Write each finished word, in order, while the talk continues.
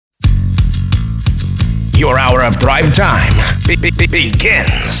Your hour of Thrive Time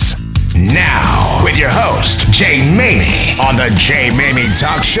begins now with your host, Jay Mamie, on the Jay Mamie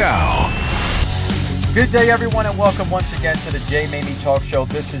Talk Show. Good day, everyone, and welcome once again to the Jay Mamie Talk Show.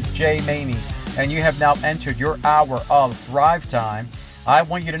 This is Jay Mamie, and you have now entered your hour of Thrive Time. I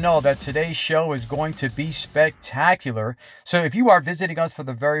want you to know that today's show is going to be spectacular. So if you are visiting us for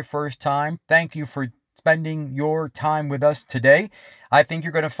the very first time, thank you for spending your time with us today. I think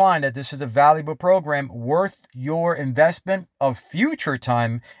you're going to find that this is a valuable program worth your investment of future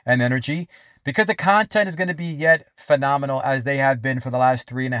time and energy, because the content is going to be yet phenomenal as they have been for the last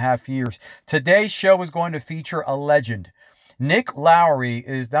 3.5 years. Today's show is going to feature a legend. Nick Lowery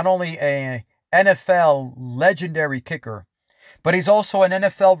is not only an NFL legendary kicker, but he's also an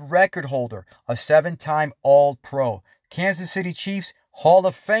NFL record holder, a 7-time All-Pro, Kansas City Chiefs Hall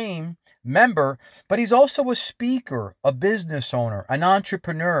of Fame member, but he's also a speaker, a business owner, an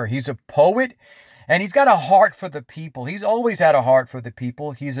entrepreneur. He's a poet, and he's got a heart for the people. He's always had a heart for the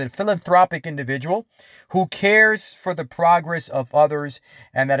people. He's a philanthropic individual who cares for the progress of others,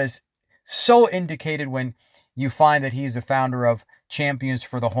 and that is so indicated when you find that he's the founder of Champions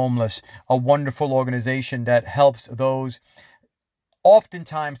for the Homeless, a wonderful organization that helps those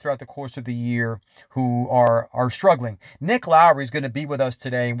oftentimes throughout the course of the year who are struggling. Nick Lowery is going to be with us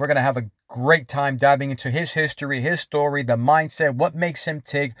today, and we're going to have a great time diving into his history, his story, the mindset, what makes him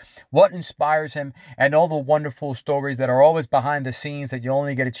tick, what inspires him, and all the wonderful stories that are always behind the scenes that you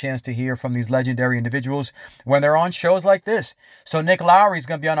only get a chance to hear from these legendary individuals when they're on shows like this. So Nick Lowery is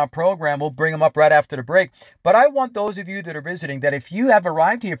going to be on our program. We'll bring him up right after the break. But I want those of you that are visiting, that if you have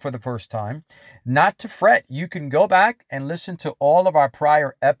arrived here for the first time, not to fret. You can go back and listen to all of our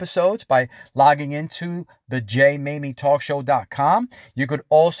prior episodes by logging into the JMamieTalkShow.com. You could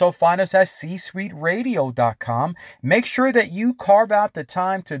also find us at csuiteradio.com. Make sure that you carve out the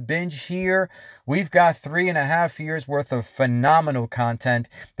time to binge here. We've got 3.5 years worth of phenomenal content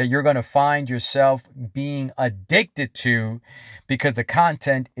that you're going to find yourself being addicted to, because the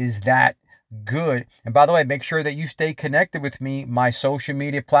content is that good. And by the way, make sure that you stay connected with me. My social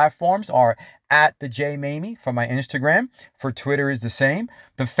media platforms are at the Jay Mamie for my Instagram. For Twitter is the same.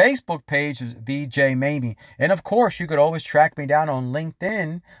 The Facebook page is the Jay Mamie. And of course, you could always track me down on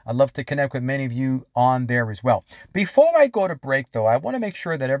LinkedIn. I'd love to connect with many of you on there as well. Before I go to break, though, I want to make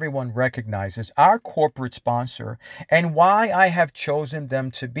sure that everyone recognizes our corporate sponsor and why I have chosen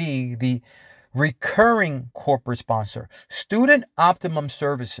them to be the recurring corporate sponsor. Student Optimum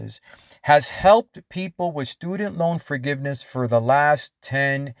Services has helped people with student loan forgiveness for the last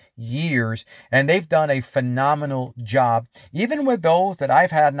 10 years, and they've done a phenomenal job. Even with those that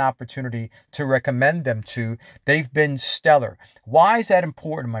I've had an opportunity to recommend them to, they've been stellar. Why is that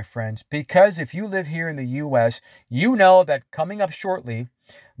important, my friends? Because if you live here in the U.S., you know that coming up shortly,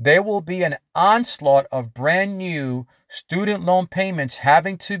 there will be an onslaught of brand new student loan payments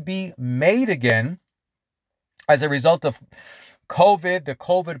having to be made again as a result of COVID, the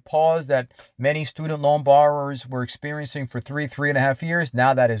COVID pause that many student loan borrowers were experiencing for 3.5 years.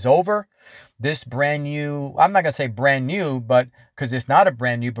 Now that is over. This brand new, I'm not going to say brand new, but because it's not a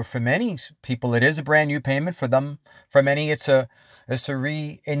brand new, but for many people, it is a brand new payment. For them, for many, it's a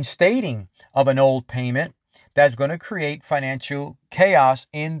reinstating of an old payment that's going to create financial chaos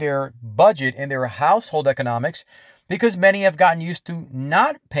in their budget, in their household economics, because many have gotten used to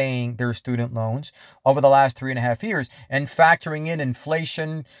not paying their student loans over the last 3.5 years, and factoring in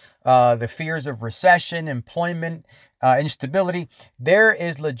inflation, the fears of recession, employment, instability. There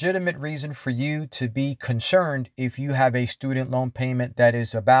is legitimate reason for you to be concerned if you have a student loan payment that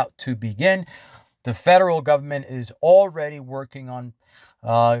is about to begin. The federal government is already working on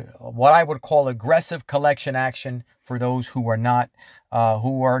what I would call aggressive collection action for those who are not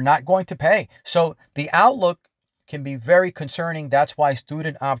going to pay. So the outlook can be very concerning. That's why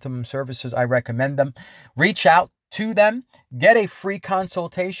Student Optimum Services, I recommend them. Reach out to them, get a free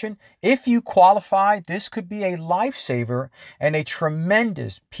consultation. If you qualify, this could be a lifesaver and a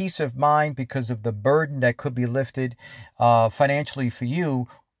tremendous peace of mind, because of the burden that could be lifted financially for you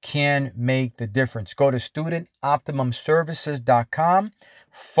can make the difference. Go to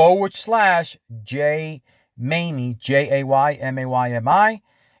studentoptimumservices.com/Jay Mamie, JayMaymi.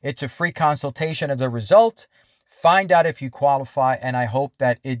 It's a free consultation as a result. Find out if you qualify, and I hope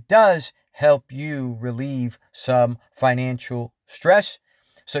that it does help you relieve some financial stress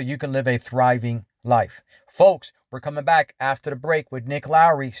so you can live a thriving life. Folks, we're coming back after the break with Nick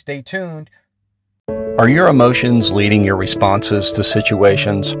Lowery. Stay tuned. Are your emotions leading your responses to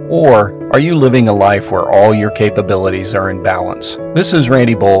situations, or are you living a life where all your capabilities are in balance? This is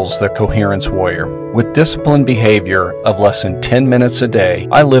Randy Bowles, the Coherence Warrior. With disciplined behavior of less than 10 minutes a day,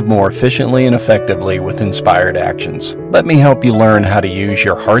 I live more efficiently and effectively with inspired actions. Let me help you learn how to use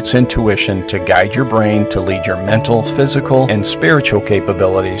your heart's intuition to guide your brain to lead your mental, physical, and spiritual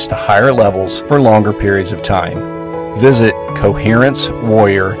capabilities to higher levels for longer periods of time. Visit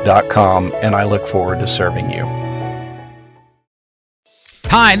coherencewarrior.com, and I look forward to serving you.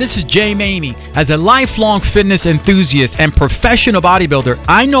 Hi, this is Jay Mamie. As a lifelong fitness enthusiast and professional bodybuilder,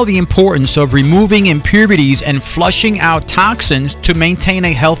 I know the importance of removing impurities and flushing out toxins to maintain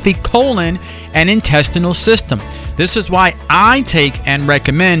a healthy colon and intestinal system. This is why I take and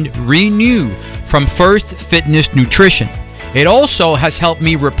recommend Renew from First Fitness Nutrition. It also has helped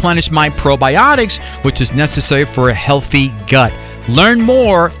me replenish my probiotics, which is necessary for a healthy gut. Learn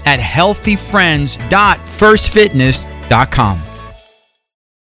more at healthyfriends.firstfitness.com.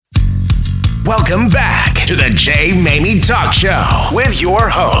 Welcome back to the Jay Mamie Talk Show with your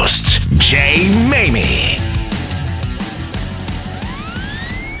host, Jay Mamie.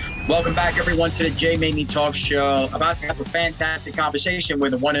 Welcome back, everyone, to the Jay Mamie Talk Show. About to have a fantastic conversation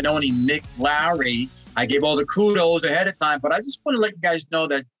with the one and only Nick Lowry. I gave all the kudos ahead of time, but I just want to let you guys know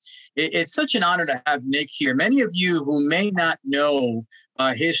that it's such an honor to have Nick here. Many of you who may not know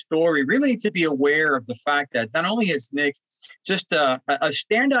his story really need to be aware of the fact that not only is Nick just a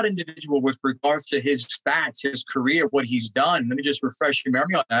standout individual with regards to his stats, his career, what he's done. Let me just refresh your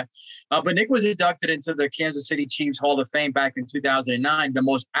memory on that. But Nick was inducted into the Kansas City Chiefs Hall of Fame back in 2009, the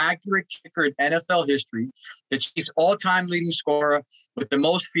most accurate kicker in NFL history, the Chiefs' all-time leading scorer with the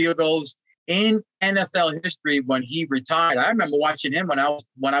most field goals in NFL history when he retired. I remember watching him when I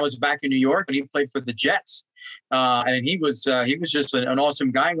was back in New York, and he played for the Jets. And he was just an awesome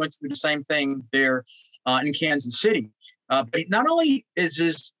guy. Went through the same thing there in Kansas City. But not only is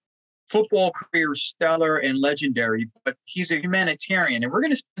his football career stellar and legendary, but he's a humanitarian, and we're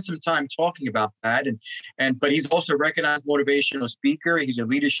going to spend some time talking about that. But he's also a recognized motivational speaker. He's a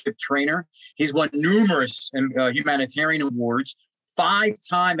leadership trainer. He's won numerous humanitarian awards.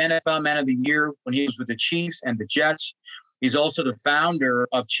 5-time NFL Man of the Year when he was with the Chiefs and the Jets. He's also the founder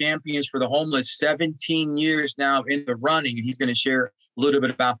of Champions for the Homeless, 17 years now in the running. And he's going to share a little bit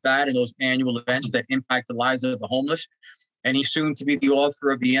about that and those annual events that impact the lives of the homeless. And he's soon to be the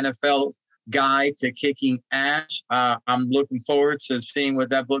author of the NFL Guide to Kicking Ass. I'm looking forward to seeing what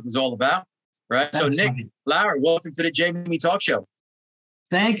that book is all about. Right. That's so, Nick Lowry, welcome to the Jay Mamie Talk Show.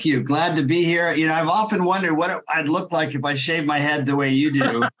 Thank you. Glad to be here. You know, I've often wondered what I'd look like if I shaved my head the way you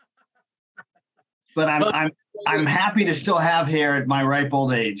do. But I'm happy to still have hair at my ripe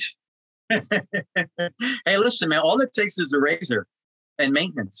old age. Hey, listen, man, all it takes is a razor and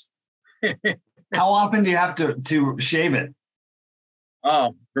maintenance. How often do you have to shave it?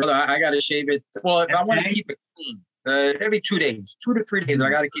 Oh, brother, I got to shave it. Well, if I want to keep it clean, every 2 days, 2 to 3 days, I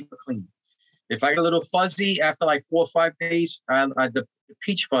got to keep it clean. If I get a little fuzzy after like 4 or 5 days, the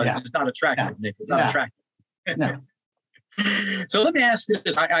peach fuzz is not attractive, Nick. It's not attractive. No. So let me ask you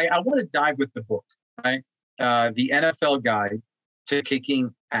this. I want to dive with the book, right? The NFL Guide to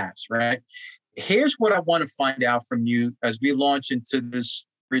Kicking Ass, right? Here's what I want to find out from you as we launch into this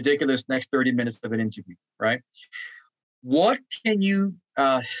ridiculous next 30 minutes of an interview, right? What can you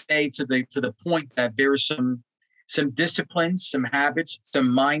say to the point that there's some discipline, some habits, some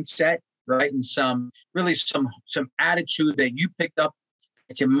mindset, right? And some attitude that you picked up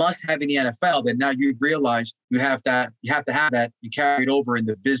that you must have in the NFL that now you realize you have to have that you carry it over in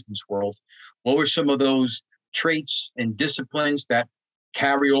the business world. What were some of those traits and disciplines that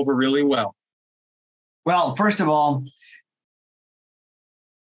carry over really well? Well, first of all,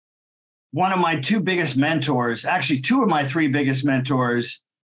 one of my 2 biggest mentors, actually 2 of my 3 biggest mentors,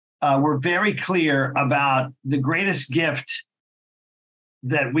 were very clear about the greatest gift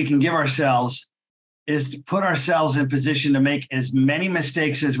that we can give ourselves is to put ourselves in position to make as many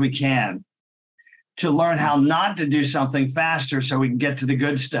mistakes as we can, to learn how not to do something faster so we can get to the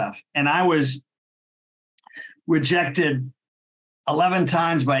good stuff. And I was rejected 11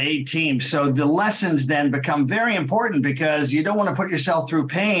 times by 8 teams. So the lessons then become very important because you don't want to put yourself through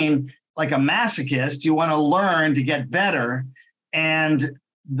pain like a masochist. You want to learn to get better. And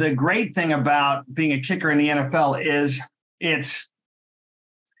the great thing about being a kicker in the NFL is it's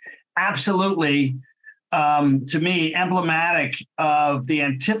absolutely, to me, emblematic of the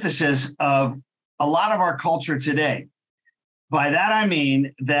antithesis of a lot of our culture today. By that, I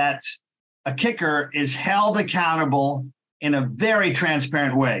mean that a kicker is held accountable in a very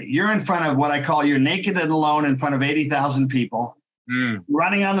transparent way. You're in front of what I call you're naked and alone in front of 80,000 people.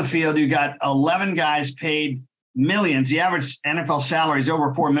 running on the field. You got 11 guys paid millions. The average NFL salary is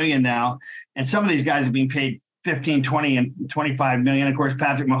over $4 million now. And some of these guys are being paid 15, 20, and 25 million. Of course,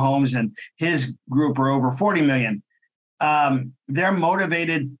 Patrick Mahomes and his group are over 40 million. They're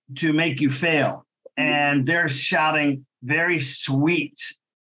motivated to make you fail. And they're shouting very sweet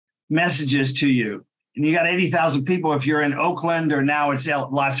messages to you. And you got 80,000 people. If you're in Oakland, or now it's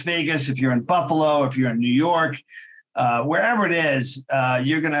Las Vegas, if you're in Buffalo, if you're in New York, wherever it is,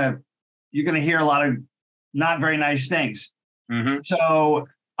 you're gonna hear a lot of not very nice things. So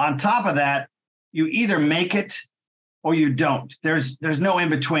on top of that, you either make it or you don't. There's no in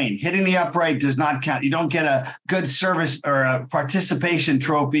between. Hitting the upright does not count. You don't get a good service or a participation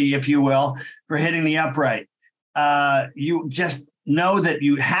trophy, if you will, for hitting the upright. You just know that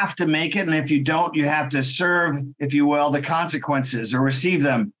you have to make it. And if you don't, you have to serve, if you will, the consequences or receive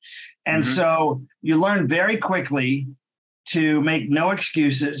them. And so you learn very quickly to make no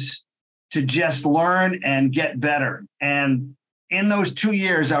excuses, to just learn and get better. And in those 2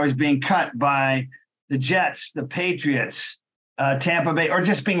 years, I was being cut by the Jets, the Patriots, Tampa Bay, or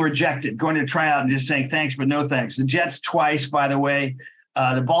just being rejected, going to try out and just saying thanks, but no thanks. The Jets twice, by the way.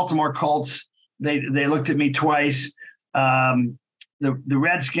 The Baltimore Colts, they looked at me twice. The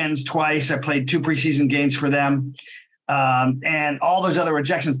Redskins twice. I played 2 preseason games for them. And all those other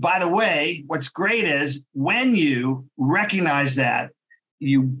rejections. By the way, what's great is when you recognize that,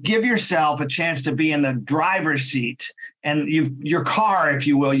 you give yourself a chance to be in the driver's seat, and your car, if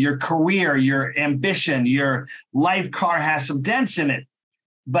you will, your career, your ambition, your life car has some dents in it,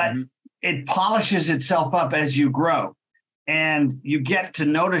 but it polishes itself up as you grow, and you get to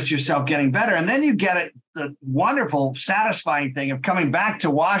notice yourself getting better. And then you get the wonderful, satisfying thing of coming back to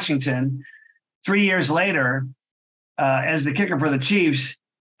Washington 3 years later as the kicker for the Chiefs,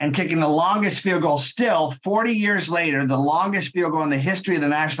 and kicking the longest field goal still 40 years later, the longest field goal in the history of the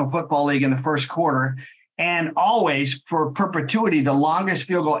National Football League in the first quarter, and always for perpetuity, the longest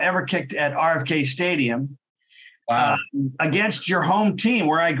field goal ever kicked at RFK Stadium. Wow. Against your home team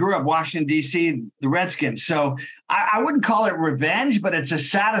where I grew up, Washington, D.C., the Redskins. So I wouldn't call it revenge, but it's a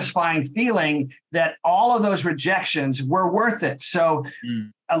satisfying feeling that all of those rejections were worth it. So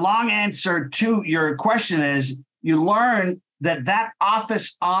a long answer to your question is you learn that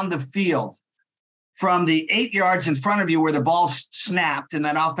office on the field, from the 8 yards in front of you where the ball snapped and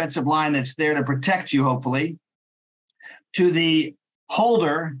that offensive line that's there to protect you, hopefully, to the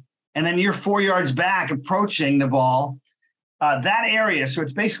holder, and then you're 4 yards back approaching the ball, that area. So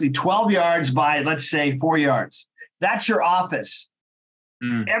it's basically 12 yards by, let's say, 4 yards. That's your office.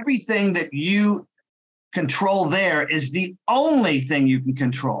 Everything that you control there is the only thing you can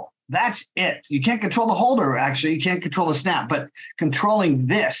control. That's it. You can't control the holder, actually. You can't control the snap, but controlling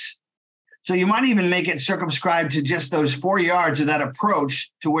this. So you might even make it circumscribed to just those 4 yards of that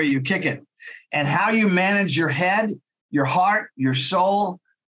approach to where you kick it. And how you manage your head, your heart, your soul,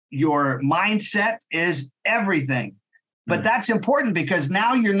 your mindset is everything. But that's important because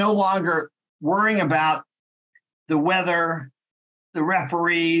now you're no longer worrying about the weather, the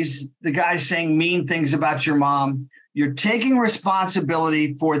referees, the guys saying mean things about your mom. You're taking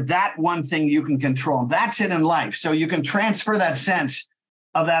responsibility for that one thing you can control. That's it in life. So you can transfer that sense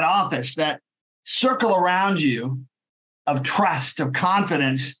of that office, that circle around you of trust, of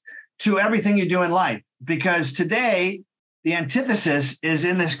confidence to everything you do in life. Because today, the antithesis is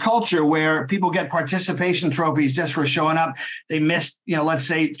in this culture where people get participation trophies just for showing up. They missed, let's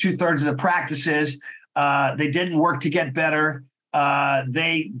say 2/3 of the practices. They didn't work to get better.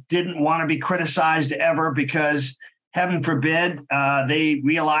 They didn't want to be criticized ever because, heaven forbid, they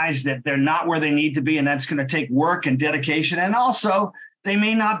realize that they're not where they need to be, and that's going to take work and dedication. And also, they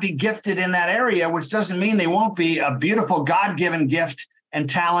may not be gifted in that area, which doesn't mean they won't be a beautiful God-given gift and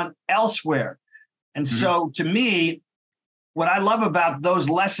talent elsewhere. And so to me, what I love about those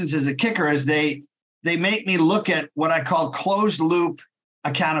lessons as a kicker is they make me look at what I call closed loop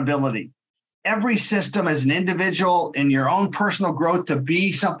accountability. Every system as an individual in your own personal growth to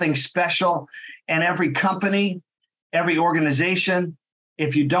be something special, and every company, every organization,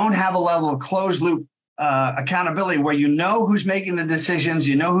 if you don't have a level of closed loop accountability where you know who's making the decisions,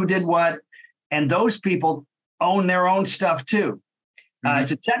 you know who did what, and those people own their own stuff too.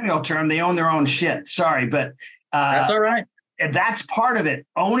 It's a technical term. They own their own shit. Sorry, but that's all right. And that's part of it.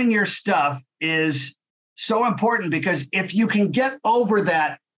 Owning your stuff is so important because if you can get over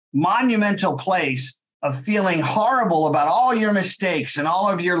that monumental place of feeling horrible about all your mistakes and all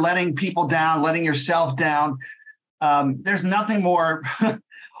of your letting people down, letting yourself down, there's nothing more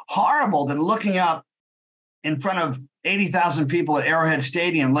horrible than looking up in front of 80,000 people at Arrowhead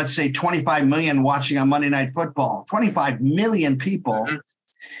Stadium, let's say 25 million watching on Monday Night Football, 25 million people,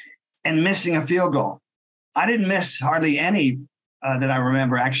 and missing a field goal. I didn't miss hardly any that I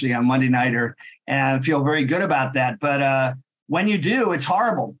remember actually on Monday night, and I feel very good about that. But when you do, it's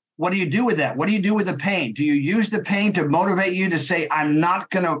horrible. What do you do with that? What do you do with the pain? Do you use the pain to motivate you to say, I'm not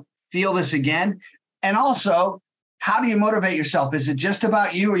going to feel this again? And also, how do you motivate yourself? Is it just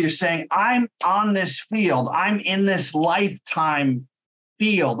about you, or you're saying, I'm on this field, I'm in this lifetime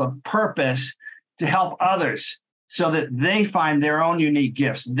field of purpose to help others so that they find their own unique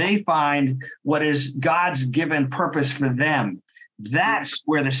gifts. They find what is God's given purpose for them. That's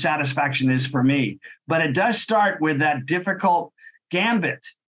where the satisfaction is for me. But it does start with that difficult gambit,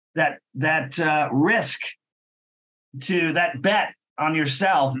 that risk, to that bet on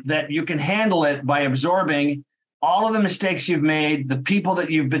yourself that you can handle it by absorbing all of the mistakes you've made, the people that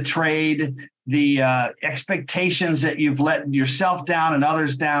you've betrayed, the expectations that you've let yourself down and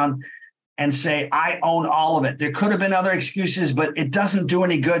others down, and say, I own all of it. There could have been other excuses, but it doesn't do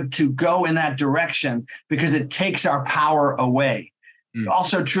any good to go in that direction because it takes our power away.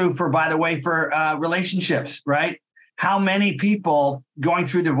 Also true for, by the way, for relationships, right? How many people going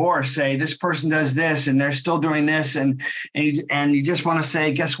through divorce say this person does this and they're still doing this, and you just want to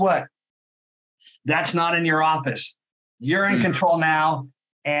say, guess what? That's not in your office. You're in control now,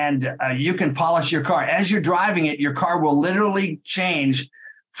 and you can polish your car. As you're driving it, your car will literally change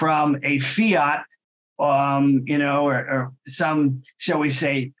from a Fiat, or some, shall we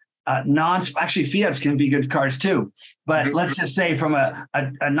say, actually Fiats can be good cars too. But let's just say from a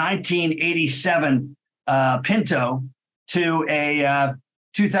 1987 Pinto to a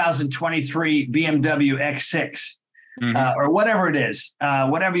 2023 BMW X6. Or whatever it is,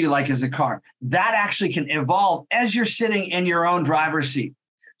 whatever you like as a car, that actually can evolve as you're sitting in your own driver's seat.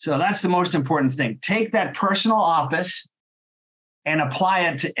 So that's the most important thing. Take that personal office and apply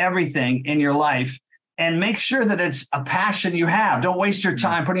it to everything in your life, and make sure that it's a passion you have. Don't waste your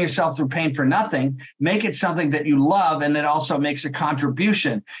time putting yourself through pain for nothing. Make it something that you love and that also makes a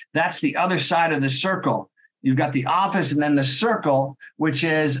contribution. That's the other side of the circle. You've got the office and then the circle, which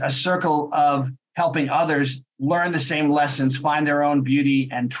is a circle of helping others learn the same lessons, find their own beauty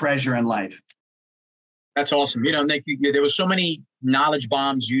and treasure in life. That's awesome. Nick, there was so many knowledge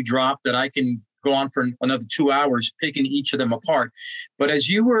bombs you dropped that I can go on for another 2 hours picking each of them apart. But as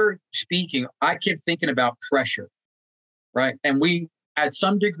you were speaking, I kept thinking about pressure, right? And at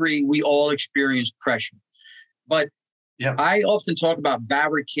some degree, we all experience pressure. But I often talk about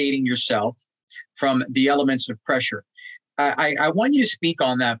barricading yourself from the elements of pressure. I want you to speak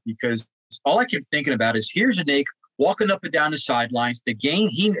on that, because all I kept thinking about is, here's a Nick walking up and down the sidelines. The game,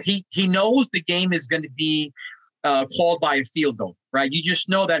 he knows the game is going to be called by a field goal, right? You just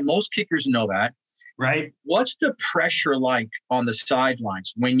know that. Most kickers know that, right? What's the pressure like on the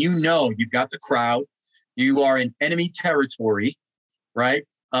sidelines when you know you've got the crowd, you are in enemy territory, right?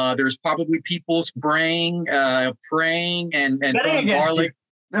 There's probably people spraying, praying, and throwing garlic.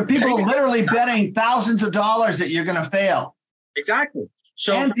 There are people literally betting thousands of dollars that you're going to fail. Exactly.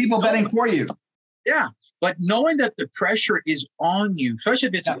 So, and people betting for you. Yeah. But knowing that the pressure is on you, especially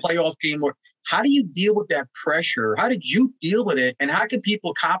if it's a playoff game, or how do you deal with that pressure? How did you deal with it? And how can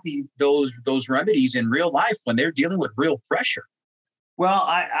people copy those remedies in real life when they're dealing with real pressure? Well,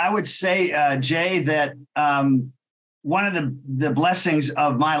 I would say, Jay, that one of the blessings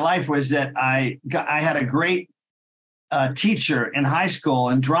of my life was that I had a great teacher in high school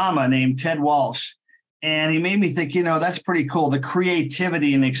in drama named Ted Walsh. And he made me think, that's pretty cool, the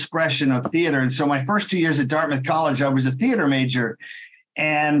creativity and expression of theater. And so my first 2 years at Dartmouth College, I was a theater major.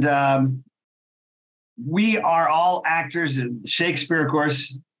 And we are all actors. Shakespeare, of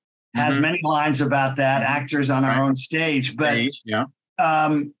course, has many lines about that, actors on our own stage. But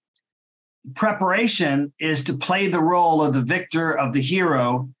preparation is to play the role of the victor, of the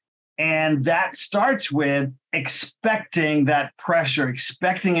hero. And that starts with expecting that pressure,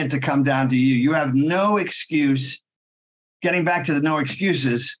 expecting it to come down to you. You have no excuse. Getting back to the no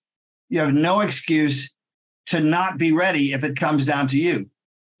excuses, you have no excuse to not be ready if it comes down to you.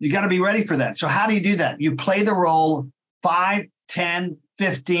 You got to be ready for that. So how do you do that? You play the role 5, 10,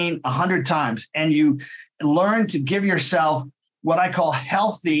 15, 100 times, and you learn to give yourself what I call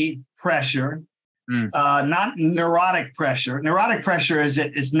healthy pressure. Not neurotic pressure. Neurotic pressure is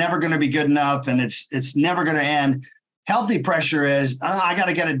it's never going to be good enough and it's never going to end. Healthy pressure is I got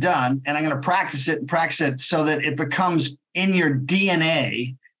to get it done, and I'm going to practice it so that it becomes in your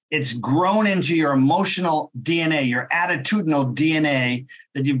DNA. It's grown into your emotional DNA, your attitudinal DNA,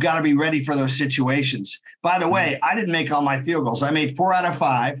 that you've got to be ready for those situations. By the way, I didn't make all my field goals. I made 4 out of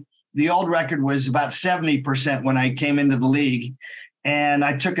 5. The old record was about 70% when I came into the league, and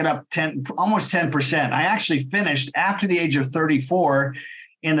I took it up almost 10%. I actually finished after the age of 34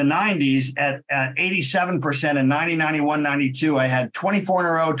 in the 90s at 87% in 90, 91, 92. I had 24 in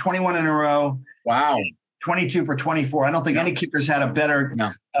a row, 21 in a row. Wow. 22 for 24. I don't think any kickers had a better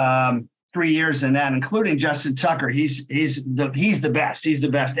 3 years than that, including Justin Tucker. He's the best. He's the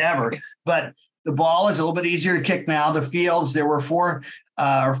best ever. But the ball is a little bit easier to kick now. The fields, there were 4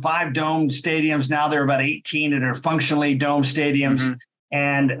 or 5 dome stadiums. Now there are about 18 that are functionally dome stadiums. Mm-hmm.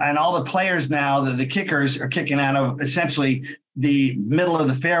 And all the players now, the kickers are kicking out of essentially the middle of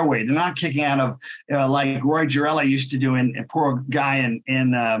the fairway. They're not kicking out of like Roy Girella used to do, a poor guy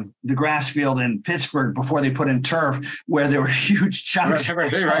in the grass field in Pittsburgh before they put in turf, where there were huge chunks,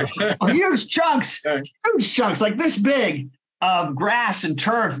 right. huge chunks like this big of grass and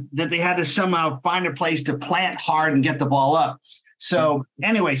turf that they had to somehow find a place to plant hard and get the ball up. So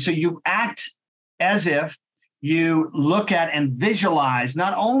anyway, so you act as if you look at and visualize,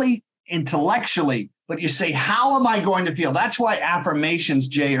 not only intellectually, but you say, how am I going to feel? That's why affirmations,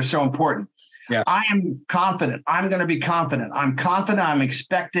 Jay, are so important. Yes. I am confident. I'm going to be confident. I'm confident. I'm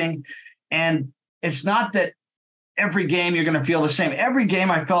expecting. And it's not that every game you're going to feel the same. Every game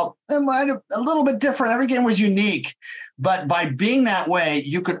I felt a little bit different. Every game was unique. But by being that way,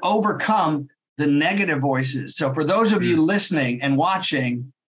 you could overcome the negative voices. So for those of you listening and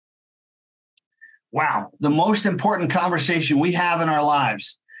watching, wow, the most important conversation we have in our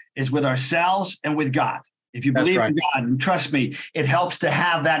lives is with ourselves and with God. If you believe in God, and trust me, it helps to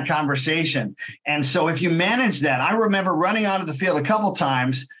have that conversation. And so if you manage that, I remember running onto the field a couple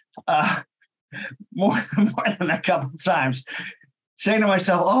times, more than a couple times, saying to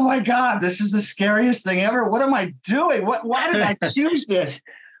myself, oh my God, this is the scariest thing ever. What am I doing? Why did I choose this?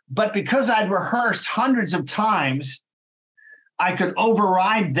 But because I'd rehearsed hundreds of times, I could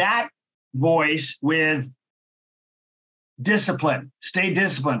override that voice with discipline, stay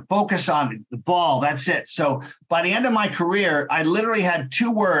disciplined, focus on the ball. That's it. So by the end of my career, I literally had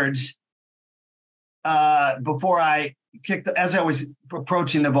 2 words before I kicked, as I was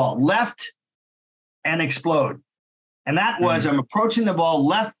approaching the ball: left and explode. And that was, I'm approaching the ball,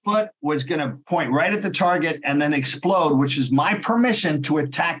 left foot was going to point right at the target, and then explode, which is my permission to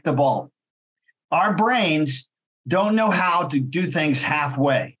attack the ball. Our brains don't know how to do things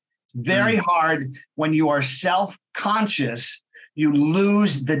halfway. Very hard when you are self-conscious. You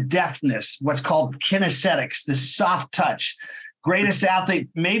lose the deftness, what's called kinesthetics, the soft touch. Greatest athlete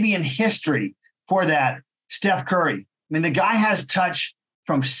maybe in history for that, Steph Curry. I mean, the guy has touch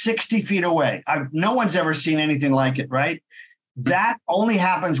from 60 feet away. No one's ever seen anything like it, right? That only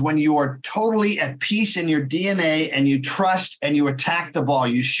happens when you are totally at peace in your DNA and you trust and you attack the ball,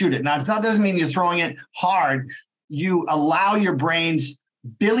 you shoot it. Now, that doesn't mean you're throwing it hard. You allow your brain's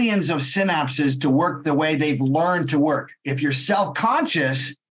billions of synapses to work the way they've learned to work. If you're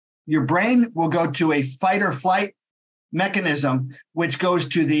self-conscious, your brain will go to a fight or flight mechanism, which goes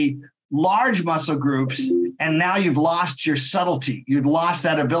to the large muscle groups, and now you've lost your subtlety. You've lost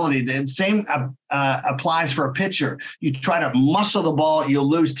that ability. The same applies for a pitcher. You try to muscle the ball, you'll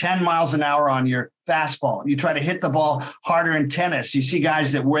lose 10 miles an hour on your fastball. You try to hit the ball harder in tennis. You see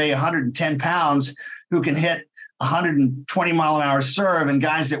guys that weigh 110 pounds who can hit 120 mile an hour serve, and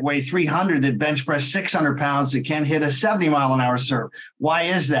guys that weigh 300 that bench press 600 pounds that can hit a 70 mile an hour serve. Why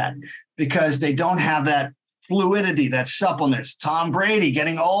is that? Because they don't have that fluidity, that suppleness. Tom Brady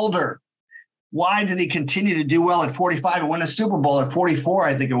getting older. Why did he continue to do well at 45 and win a Super Bowl at 44,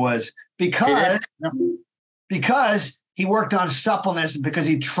 I think it was? Because he worked on suppleness, because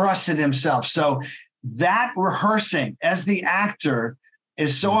he trusted himself. So that rehearsing as the actor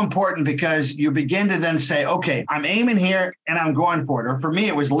is so important, because you begin to then say, okay, I'm aiming here and I'm going for it. Or for me,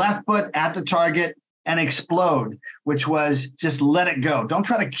 it was left foot at the target and explode, which was just let it go. Don't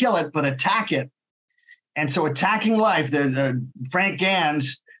try to kill it, but attack it. And so attacking life, the Frank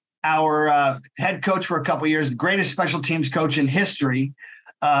Gans, our head coach for a couple of years, the greatest special teams coach in history,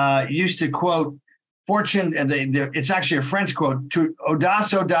 used to quote fortune. It's actually a French quote,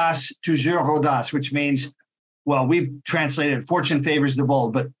 audace, audace, toujours audace, which means, well, we've translated fortune favors the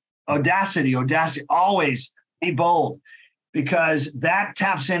bold, but audacity, always be bold, because that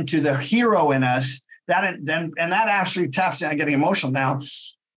taps into the hero in us. And that actually taps in, I'm getting emotional now.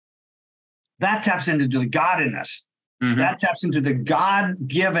 That taps into the God in us. Mm-hmm. That taps into the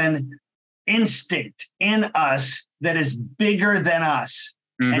God-given instinct in us that is bigger than us.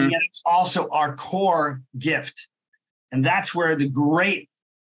 Mm-hmm. And yet it's also our core gift. And that's where the great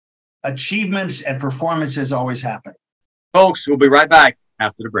achievements and performances always happen. Folks, we'll be right back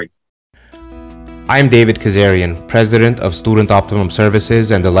after the break. I'm David Kazarian, President of Student Optimum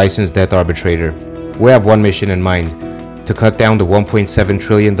Services and a licensed debt arbitrator. We have one mission in mind: to cut down the $1.7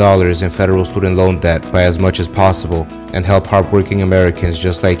 trillion in federal student loan debt by as much as possible and help hardworking Americans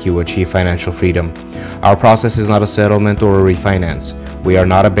just like you achieve financial freedom. Our process is not a settlement or a refinance. We are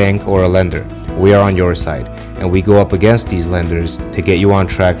not a bank or a lender. We are on your side, and we go up against these lenders to get you on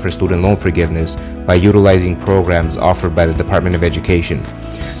track for student loan forgiveness by utilizing programs offered by the Department of Education.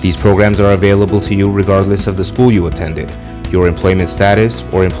 These programs are available to you regardless of the school you attended, your employment status,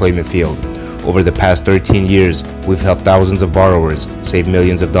 or employment field. Over the past 13 years, we've helped thousands of borrowers save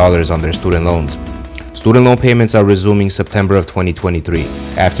millions of dollars on their student loans. Student loan payments are resuming September of 2023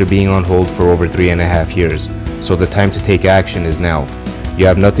 after being on hold for over 3.5 years, so the time to take action is now. You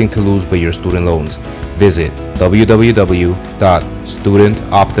have nothing to lose but your student loans. Visit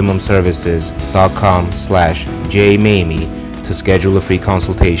www.studentoptimumservices.com/jmamie to schedule a free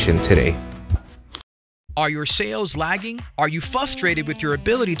consultation today. Are your sales lagging? Are you frustrated with your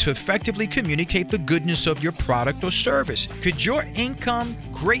ability to effectively communicate the goodness of your product or service? Could your income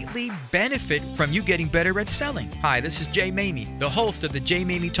greatly benefit from you getting better at selling? Hi, this is Jay Mamie, the host of the Jay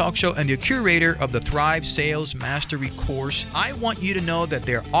Mamie Talk Show and the curator of the Thrive Sales Mastery course. I want you to know that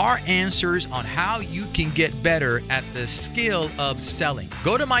there are answers on how you can get better at the skill of selling.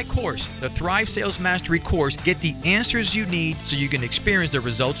 Go to my course, the Thrive Sales Mastery course. Get the answers you need so you can experience the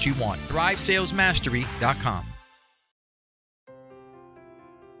results you want. ThriveSalesMastery.com.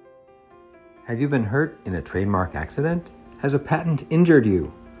 Have you been hurt in a trademark accident? Has a patent injured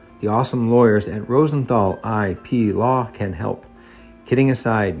you? The awesome lawyers at Rosenthal IP Law can help. Kidding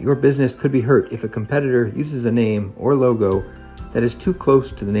aside, your business could be hurt if a competitor uses a name or logo that is too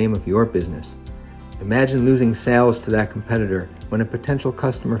close to the name of your business. Imagine losing sales to that competitor when a potential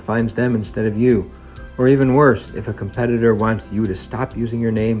customer finds them instead of you. Or even worse, if a competitor wants you to stop using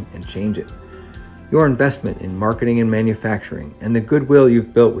your name and change it. Your investment in marketing and manufacturing and the goodwill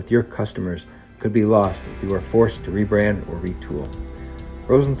you've built with your customers could be lost if you are forced to rebrand or retool.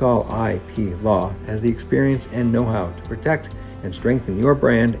 Rosenthal IP Law has the experience and know-how to protect and strengthen your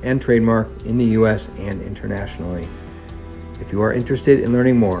brand and trademark in the U.S. and internationally. If you are interested in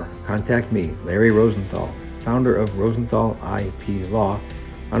learning more, contact me, Larry Rosenthal, founder of Rosenthal IP Law,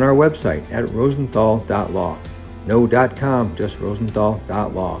 on our website at rosenthal.law. No .com, just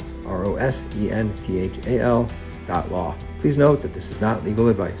rosenthal.law. ROSENTHAL.law. Please note that this is not legal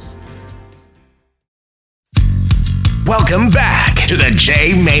advice. Welcome back to the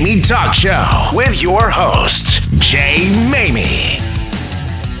Jay Mamie Talk Show with your host, Jay Mamie.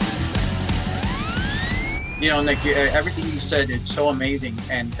 You know, Nick, everything you said is so amazing.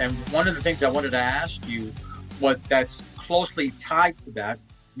 And one of the things I wanted to ask you, what that's closely tied to that,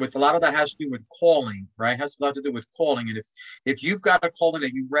 with a lot of that has to do with calling, right? Has a lot to do with calling. And if you've got a calling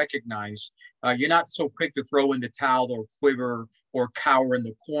that you recognize, you're not so quick to throw in the towel or quiver or cower in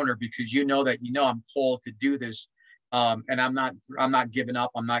the corner because you know that I'm called to do this, and I'm not giving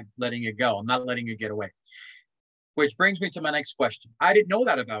up. I'm not letting it go. I'm not letting it get away. Which brings me to my next question. I didn't know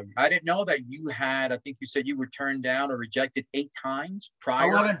that about you. I didn't know that you had. I think you said you were turned down or rejected 8 times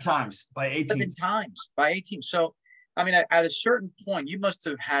prior. 11 times by 18. 11 times by 18. So. I mean, at a certain point, you must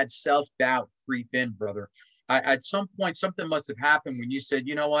have had self-doubt creep in, brother. At some point, something must have happened when you said,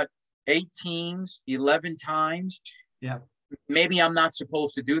 you know what, 8 teams, 11 times. Yeah. Maybe I'm not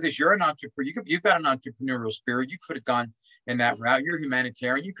supposed to do this. You're an entrepreneur. You've got an entrepreneurial spirit. You could have gone in that route. You're a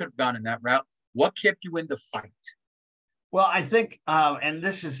humanitarian. You could have gone in that route. What kept you in the fight? Well, I think, and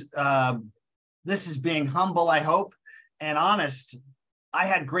this is being humble, I hope, and honest. I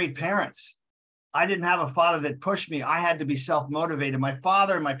had great parents. I didn't have a father that pushed me. I had to be self-motivated. My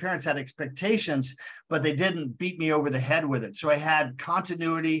father and my parents had expectations, but they didn't beat me over the head with it. So I had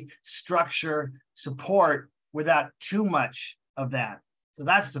continuity, structure, support without too much of that. So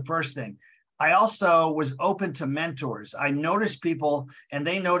that's the first thing. I also was open to mentors. I noticed people, and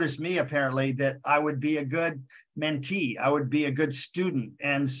they noticed me apparently, that I would be a good mentee. I would be a good student.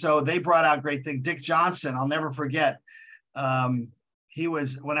 And so they brought out great things. Dick Johnson, I'll never forget.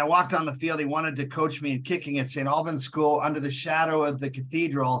 When I walked on the field, he wanted to coach me in kicking at St. Albans School under the shadow of the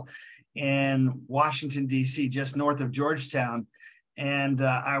cathedral in Washington, D.C., just north of Georgetown. And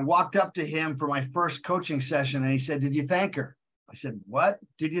I walked up to him for my first coaching session, and he said, "Did you thank her?" I said, "What?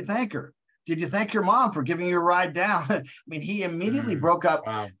 Did you thank her? Did you thank your mom for giving you a ride down?" I mean, he immediately broke up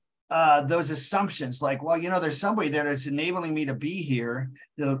those assumptions, like, well, there's somebody there that's enabling me to be here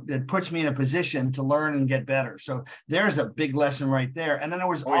that puts me in a position to learn and get better. So there's a big lesson right there. And then it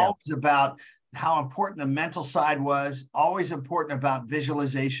was always about how important the mental side was, always important about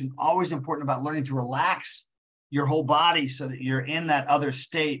visualization, always important about learning to relax your whole body so that you're in that other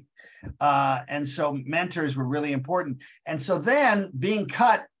state. And so mentors were really important. And so then being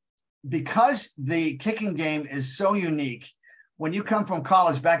cut, because the kicking game is so unique, when you come from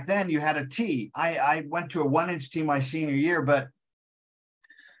college, back then you had a tee. I went to a 1-inch tee my senior year, but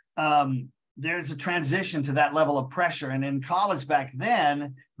there's a transition to that level of pressure. And in college back then,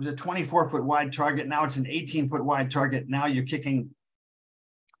 it was a 24-foot wide target. Now it's an 18-foot wide target. Now you're kicking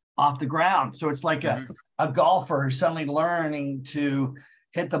off the ground. So it's like a golfer who's suddenly learning to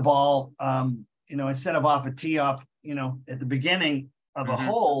hit the ball, instead of off a tee off, at the beginning of a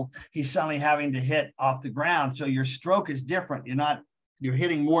hole, he's suddenly having to hit off the ground. So your stroke is different. You're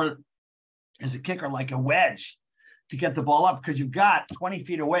hitting more as a kicker, like a wedge, to get the ball up, because you've got 20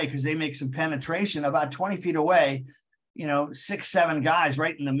 feet away, because they make some penetration about 20 feet away, 6, 7 guys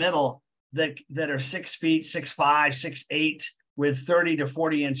right in the middle that are 6 feet, 6'5", 6'8", with 30 to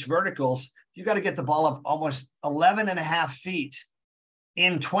 40 inch verticals. You got to get the ball up almost 11 and a half feet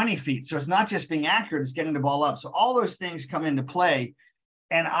in 20 feet. So it's not just being accurate, it's getting the ball up. So all those things come into play.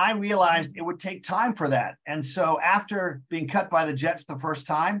 And I realized it would take time for that. And so after being cut by the Jets the first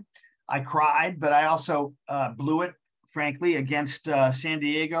time, I cried, but I also blew it, frankly, against San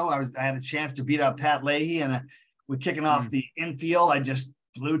Diego. I had a chance to beat up Pat Leahy, and with kicking off the infield, I just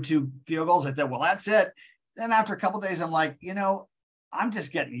blew 2 field goals. I thought, well, that's it. Then after a couple of days, I'm like, I'm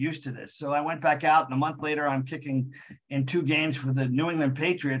just getting used to this. So I went back out, and a month later, I'm kicking in 2 games for the New England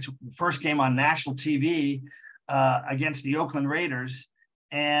Patriots, first game on national TV against the Oakland Raiders.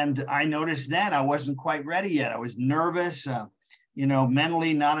 And I noticed then I wasn't quite ready yet. I was nervous,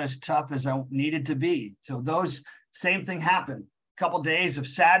 mentally not as tough as I needed to be. So those same thing happened. A couple of days of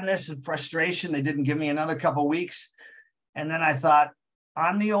sadness and frustration. They didn't give me another couple of weeks. And then I thought,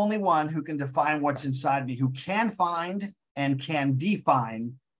 I'm the only one who can define what's inside me, who can find and can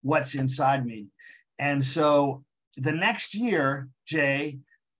define what's inside me. And so the next year, Jay,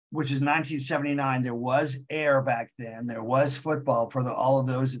 which is 1979, there was air back then. There was football for all of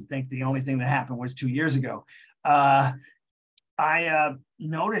those that think the only thing that happened was 2 years ago. I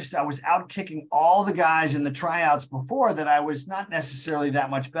noticed I was out kicking all the guys in the tryouts before that I was not necessarily that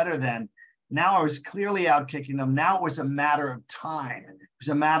much better than. Now I was clearly out kicking them. Now it was a matter of time. It was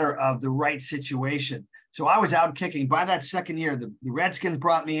a matter of the right situation. So I was out kicking. By that second year, the Redskins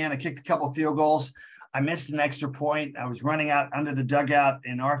brought me in. I kicked a couple of field goals. I missed an extra point. I was running out under the dugout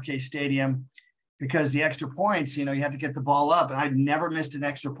in RFK Stadium because the extra points, you have to get the ball up. And I'd never missed an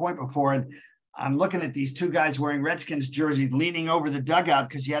extra point before. And I'm looking at these 2 guys wearing Redskins jerseys leaning over the dugout,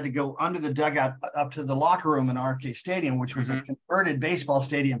 because you had to go under the dugout up to the locker room in RFK Stadium, which was a converted baseball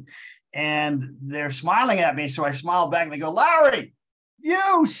stadium. And they're smiling at me. So I smile back and they go, "Larry,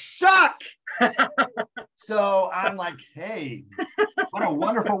 you suck." So I'm like, hey, what a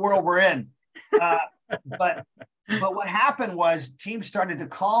wonderful world we're in. But what happened was teams started to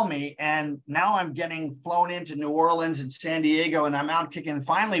call me, and now I'm getting flown into New Orleans and San Diego, and I'm out kicking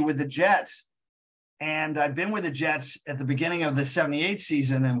finally with the Jets. And I've been with the Jets at the beginning of the 78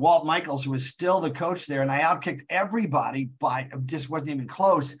 season, and Walt Michaels was still the coach there, and I outkicked everybody just wasn't even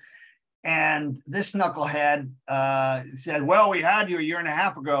close. And this knucklehead said, "Well, we had you a year and a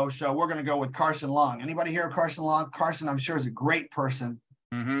half ago, so we're going to go with Carson Long." Anybody hear of Carson Long? Carson, I'm sure, is a great person.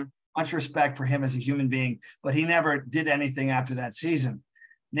 Much respect for him as a human being, but he never did anything after that season.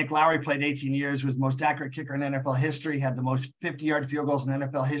 Nick Lowry played 18 years, was the most accurate kicker in NFL history, had the most 50-yard field goals in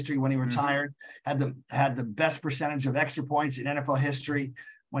NFL history when he retired, had the best percentage of extra points in NFL history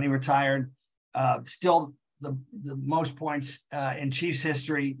when he retired, still the most points in Chiefs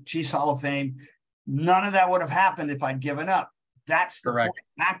history, Chiefs Hall of Fame. None of that would have happened if I'd given up. That's the point.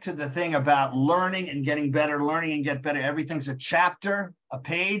 Back to the thing about learning and getting better, learning and get better. Everything's a chapter, a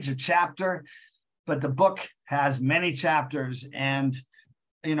page, a chapter, but the book has many chapters. And,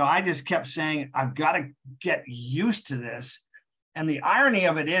 I just kept saying, I've got to get used to this. And the irony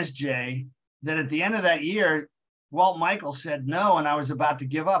of it is, Jay, that at the end of that year, Walt Michaels said no, and I was about to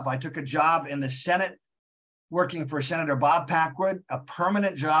give up. I took a job in the Senate working for Senator Bob Packwood, a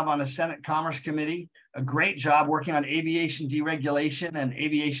permanent job on the Senate Commerce Committee, a great job working on aviation deregulation and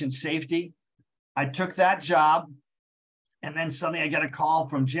aviation safety. I took that job, and then suddenly I got a call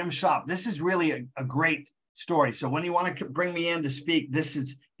from Jim Schaap. This is really a great story. So when you want to bring me in to speak, this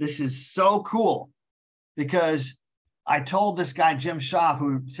is so cool, because I told this guy, Jim Schaap,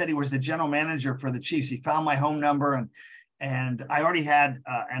 who said he was the general manager for the Chiefs. He found my home number, and I already had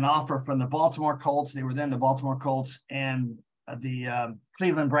an offer from the Baltimore Colts. They were then the Baltimore Colts, and the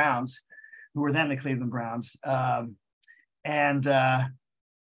Cleveland Browns, who were then the Cleveland Browns. I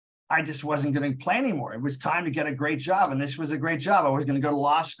just wasn't going to play anymore. It was time to get a great job, and this was a great job. I was going to go to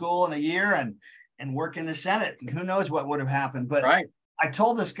law school in a year and work in the Senate. And who knows what would have happened. But I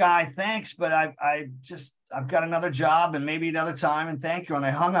told this guy, thanks, but I've got another job and maybe another time, and thank you. And I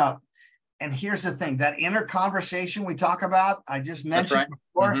hung up. And here's the thing, that inner conversation we talk about, I just mentioned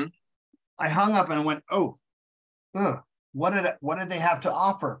before, mm-hmm. I hung up and went, what did they have to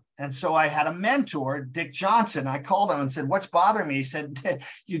offer? And so I had a mentor, Dick Johnson. I called him and said, what's bothering me? He said,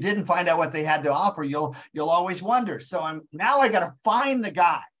 you didn't find out what they had to offer. You'll always wonder. So I got to find the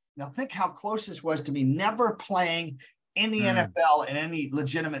guy. Now think how close this was to me never playing in the NFL in any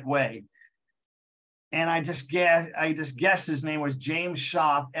legitimate way. And I just guessed his name was James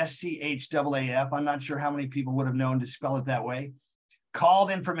Schaaf, Schaaf. I'm not sure how many people would have known to spell it that way.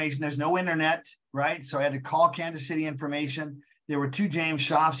 Called information. There's no internet, right? So I had to call Kansas City information. There were 2 James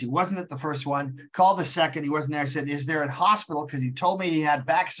Schaafs. He wasn't at the first one. Called the second. He wasn't there. I said, is there a hospital? Because he told me he had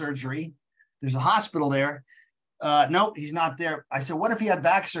back surgery. There's a hospital there. Nope, he's not there. I said, what if he had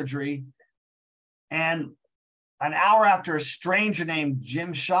back surgery? And an hour after a stranger named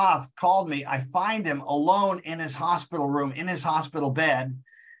Jim Schaaf called me, I find him alone in his hospital room, in his hospital bed.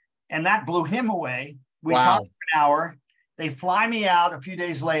 And that blew him away. We talked for an hour. They fly me out a few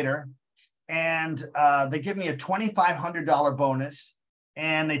days later, and they give me a $2,500 bonus.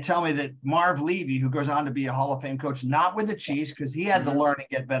 And they tell me that Marv Levy, who goes on to be a Hall of Fame coach, not with the Chiefs, because he had to learn and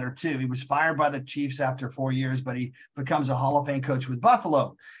get better too. He was fired by the Chiefs after 4 years, but he becomes a Hall of Fame coach with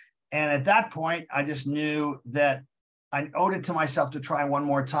Buffalo. And at that point, I just knew that I owed it to myself to try one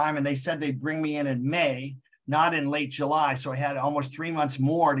more time. And they said they'd bring me in May, not in late July. So I had almost 3 months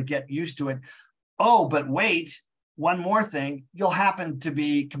more to get used to it. Oh, but wait, one more thing. You'll happen to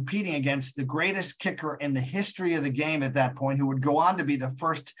be competing against the greatest kicker in the history of the game at that point, who would go on to be the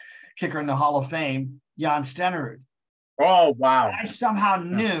first kicker in the Hall of Fame, Jan Stenerud. Oh, wow. I somehow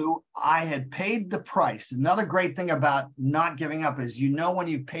knew I had paid the price. Another great thing about not giving up is, when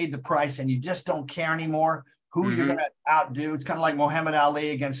you've paid the price and you just don't care anymore who you're going to outdo. It's kind of like Muhammad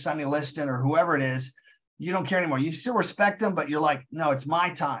Ali against Sonny Liston or whoever it is. You don't care anymore. You still respect them, but you're like, no, it's my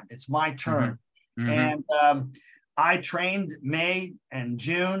time. It's my turn. And I trained May and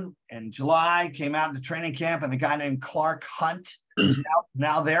June and July, came out into training camp, and a guy named Clark Hunt, who's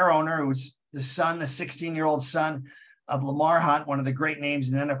now their owner, who's the 16-year-old son of Lamar Hunt, one of the great names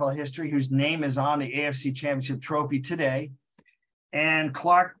in NFL history, whose name is on the AFC Championship trophy today. And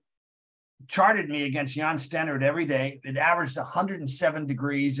Clark charted me against Jan Stenerud every day. It averaged 107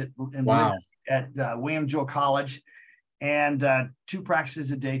 degrees at William Jewell College, and 2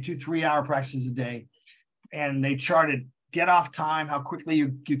 practices a day, 2 3-hour practices a day. And they charted get off time, how quickly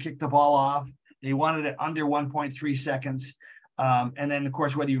you kick the ball off. They wanted it under 1.3 seconds. And then, of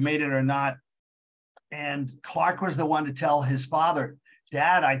course, whether you made it or not. And Clark was the one to tell his father,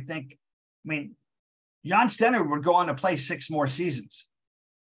 Dad, Jan Stenerud would go on to play 6 more seasons.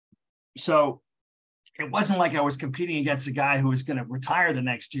 So it wasn't like I was competing against a guy who was going to retire the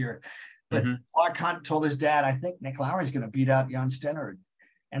next year. But Clark Hunt told his dad, I think Nick Lowery's going to beat out Jan Stenerud.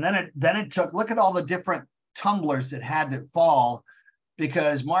 And then it took, look at all the different tumblers that had to fall,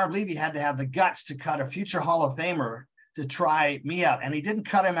 because Marv Levy had to have the guts to cut a future Hall of Famer to try me out. And he didn't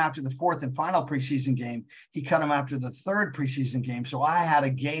cut him after the 4th and final preseason game. He cut him after the 3rd preseason game. So I had a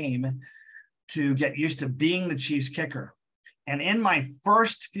game to get used to being the Chiefs kicker. And in my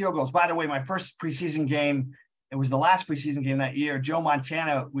first field goals, by the way, my first preseason game, it was the last preseason game that year, Joe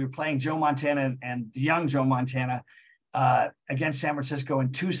Montana, we were playing Joe Montana and the young Joe Montana against San Francisco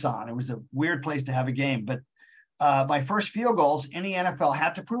in Tucson. It was a weird place to have a game. But my first field goals in the NFL,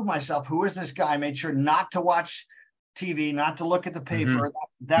 had to prove myself. Who is this guy? I made sure not to watch TV, not to look at the paper.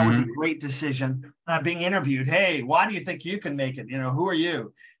 That was a great decision. Being interviewed, hey, why do you think you can make it? Who are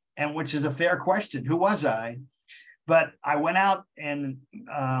you? And which is a fair question. Who was I? But I went out and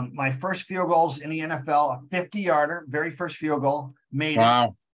my first field goals in the NFL, a 50-yarder, very first field goal, made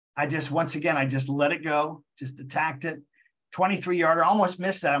it. I just let it go, just attacked it. 23-yarder, almost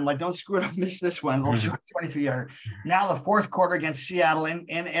missed that. I'm like, don't screw it up, miss this one. 23-yarder. Now the 4th quarter against Seattle in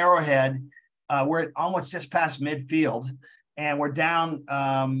Arrowhead, we're almost just past midfield, and we're down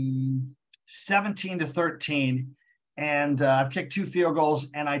 17-13. And I've kicked 2 field goals,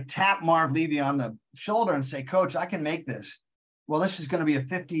 and I tap Marv Levy on the shoulder and say, Coach, I can make this. Well, this is going to be a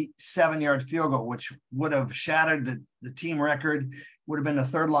 57-yard field goal, which would have shattered the team record, would have been the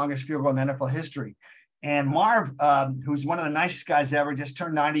 3rd longest field goal in NFL history. And Marv, who's one of the nicest guys ever, just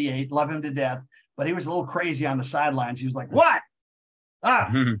turned 98, love him to death, but he was a little crazy on the sidelines. He was like, what?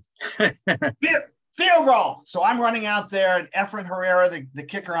 Field goal. So I'm running out there, and Efren Herrera, the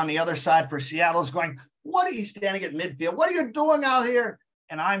kicker on the other side for Seattle, is going, what are you standing at midfield? What are you doing out here?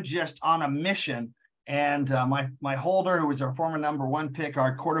 And I'm just on a mission. And my holder, who was our former #1 pick,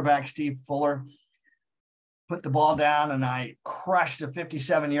 our quarterback, Steve Fuller, put the ball down, and I crushed a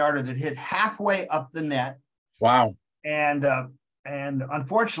 57-yarder that hit halfway up the net. Wow. And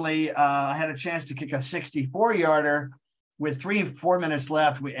unfortunately, I had a chance to kick a 64-yarder with 4 minutes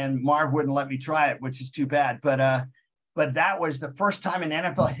left, and Marv wouldn't let me try it, which is too bad. But that was the first time in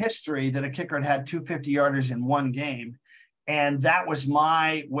NFL history that a kicker had 2 50-yarders in one game. And that was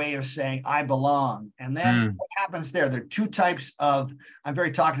my way of saying I belong. And then what happens there? There are two types of, I'm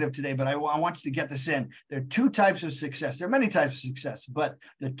very talkative today, but I want you to get this in. There are two types of success. There are many types of success, but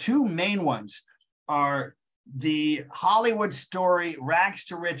the two main ones are the Hollywood story, rags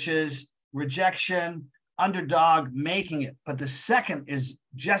to riches, rejection, underdog, making it. But the second is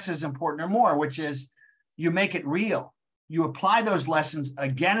just as important or more, which is you make it real. You apply those lessons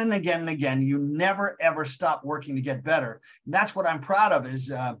again and again and again. You never, ever stop working to get better. And that's what I'm proud of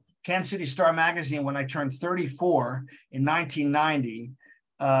is Kansas City Star Magazine, when I turned 34 in 1990,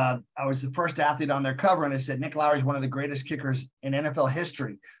 I was the first athlete on their cover, and it said, Nick Lowery is one of the greatest kickers in NFL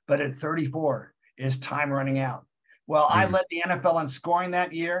history, but at 34, is time running out? Well, I led the NFL in scoring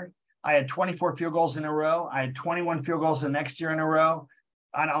that year. I had 24 field goals in a row. I had 21 field goals the next year in a row.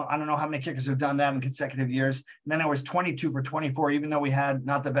 I don't know how many kickers have done that in consecutive years. And then I was 22 for 24, even though we had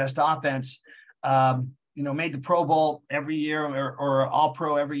not the best offense. Made the Pro Bowl every year or All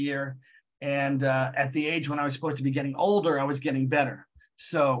Pro every year. And at the age when I was supposed to be getting older, I was getting better.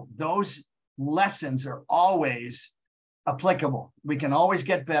 So those lessons are always applicable. We can always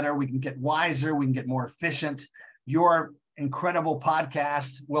get better. We can get wiser. We can get more efficient. Your incredible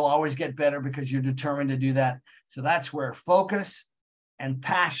podcast will always get better because you're determined to do that. So that's where focus and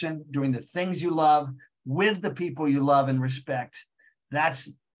passion, doing the things you love with the people you love and respect. That's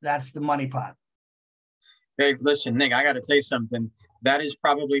the money pot. Hey, listen, Nick, I got to tell you something. That is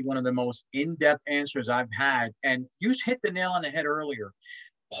probably one of the most in-depth answers I've had. And you hit the nail on the head earlier.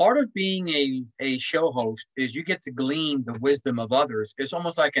 Part of being a show host is you get to glean the wisdom of others. It's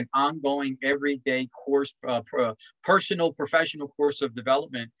almost like an ongoing, everyday course, personal, professional course of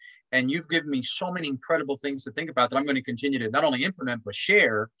development. And you've given me so many incredible things to think about that I'm going to continue to not only implement, but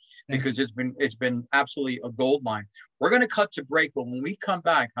share, because it's been absolutely a gold mine. We're going to cut to break, but when we come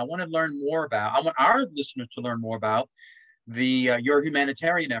back, I want our listeners to learn more about your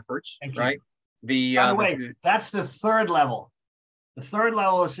humanitarian efforts, right? By the way, that's the third level. The third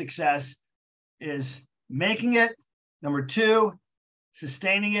level of success is making it. Number 2,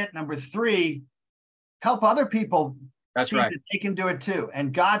 sustaining it. Number 3, help other people see that they can do it too.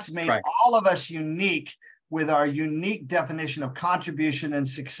 And God's made all of us unique with our unique definition of contribution and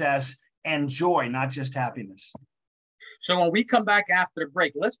success and joy, not just happiness. So when we come back after the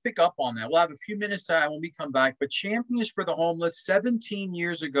break, let's pick up on that. We'll have a few minutes when we come back. But Champions for the Homeless, 17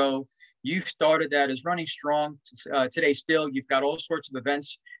 years ago, you started that, is running strong today still. You've got all sorts of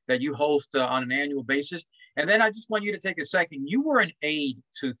events that you host on an annual basis. And then I just want you to take a second. You were an aide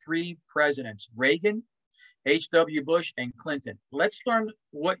to 3 presidents, Reagan, H.W. Bush, and Clinton. Let's learn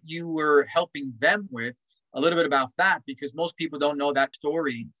what you were helping them with, a little bit about that, because most people don't know that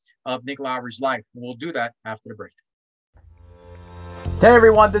story of Nick Lowery's life. We'll do that after the break. Hey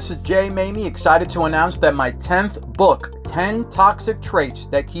everyone, this is Jay Mamie, excited to announce that my 10th book, 10 Toxic Traits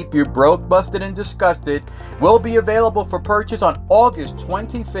That Keep You Broke, Busted, and Disgusted, will be available for purchase on August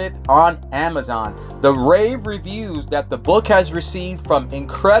 25th on Amazon. The rave reviews that the book has received from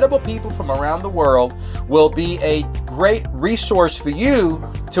incredible people from around the world will be a great resource for you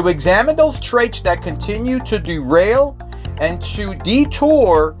to examine those traits that continue to derail and to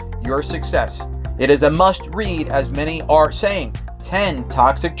detour your success. It is a must read, as many are saying. 10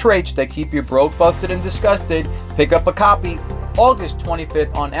 Toxic Traits That Keep You Broke, Busted, and Disgusted. Pick up a copy August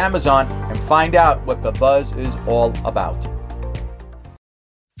 25th on Amazon and find out what the buzz is all about.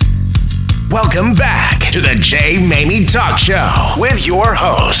 Welcome back to the Jay Mamie Talk Show with your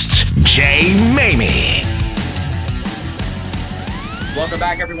host, Jay Mamie. Welcome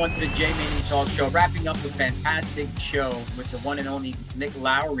back, everyone, to the Jay Mamie Talk Show. Wrapping up a fantastic show with the one and only Nick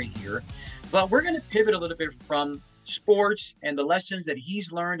Lowery here. But we're going to pivot a little bit from sports and the lessons that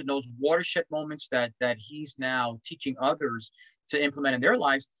he's learned and those watershed moments that he's now teaching others to implement in their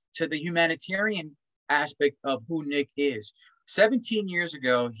lives, to the humanitarian aspect of who Nick is. 17 years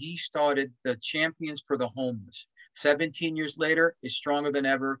ago, he started the Champions for the Homeless. 17 years later, is stronger than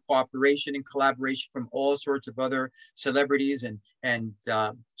ever. Cooperation and collaboration from all sorts of other celebrities and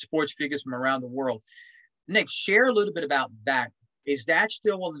sports figures from around the world. Nick, share a little bit about that. Is that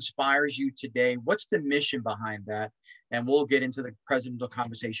still what inspires you today? What's the mission behind that? And we'll get into the presidential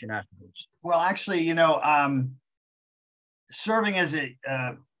conversation afterwards. Well, actually, serving as a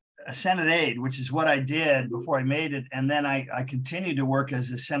Senate aide, which is what I did before I made it. And then I continued to work as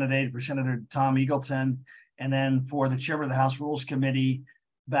a Senate aide for Senator Tom Eagleton And then for the chairman of the House Rules Committee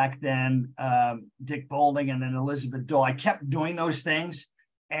back then, Dick Boulding, and then Elizabeth Dole. I kept doing those things.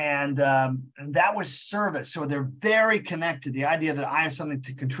 And that was service. So they're very connected. The idea that I have something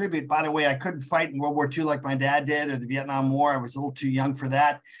to contribute. By the way, I couldn't fight in World War II like my dad did, or the Vietnam War. I was a little too young for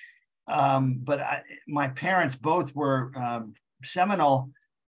that. But my parents both were seminal,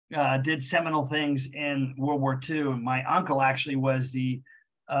 did seminal things in World War II. My uncle actually was the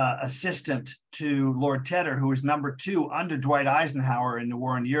assistant to Lord Tedder, who was number 2 under Dwight Eisenhower in the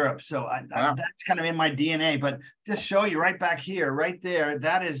war in Europe. So that's kind of in my DNA. But just show you right back here, right there,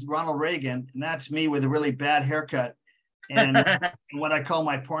 that is Ronald Reagan, and that's me with a really bad haircut and what I call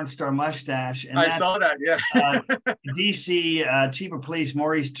my porn star mustache. And I saw that, yeah. DC Chief of Police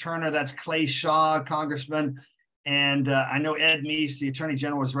Maurice Turner, that's Clay Shaw, Congressman. And I know Ed Meese, the Attorney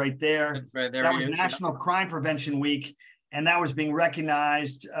General, was right there. Right there that was National Crime Prevention Week. And that was being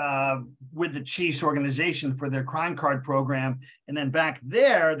recognized with the Chiefs organization for their crime card program. And then back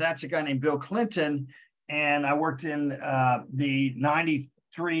there, that's a guy named Bill Clinton. And I worked in the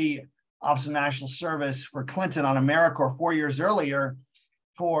 93 Office of National Service for Clinton on AmeriCorps 4 years earlier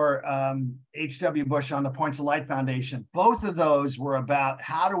for H.W. Bush on the Points of Light Foundation. Both of those were about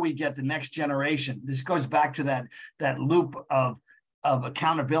how do we get the next generation. This goes back to that loop of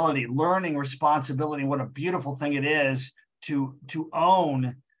accountability, learning, responsibility, what a beautiful thing it is to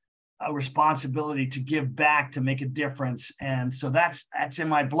own a responsibility to give back, to make a difference. And so that's in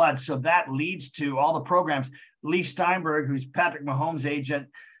my blood. So that leads to all the programs. Lee Steinberg, who's Patrick Mahomes' agent,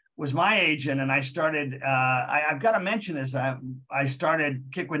 was my agent. And I started, I've got to mention this. I started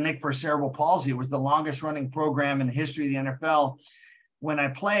Kick with Nick for cerebral palsy. It was the longest running program in the history of the NFL. When I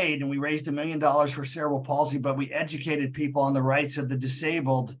played, and we raised $1 million for cerebral palsy, but we educated people on the rights of the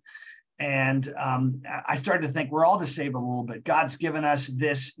disabled. And I started to think we're all disabled a little bit. God's given us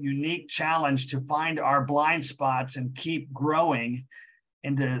this unique challenge to find our blind spots and keep growing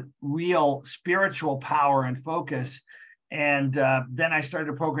into real spiritual power and focus. And then I started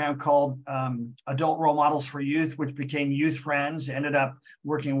a program called Adult Role Models for Youth, which became Youth Friends, ended up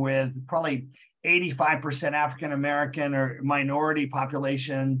working with probably 85% African-American or minority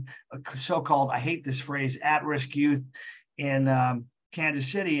population, so-called, I hate this phrase, at-risk youth in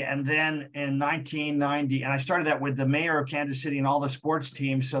Kansas City. And then in 1990, and I started that with the mayor of Kansas City and all the sports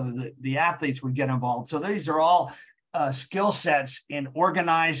teams so that the athletes would get involved. So these are all skill sets in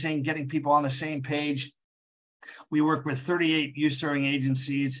organizing, getting people on the same page. We work with 38 youth serving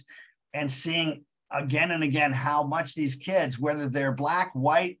agencies and seeing again and again how much these kids, whether they're black,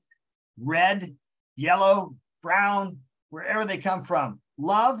 white, red, yellow, brown, wherever they come from,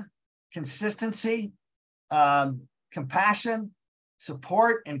 love, consistency, compassion,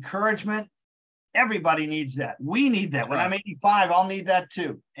 support, encouragement. Everybody needs that. We need that. When I'm 85, I'll need that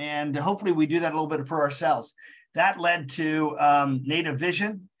too. And hopefully we do that a little bit for ourselves. That led to Native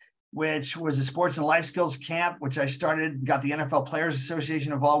Vision, which was a sports and life skills camp, which I started, got the NFL Players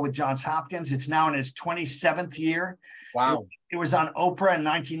Association involved with Johns Hopkins. It's now in its 27th year. Wow. It was on Oprah in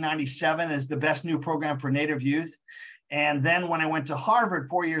 1997 as the best new program for Native youth. And then when I went to Harvard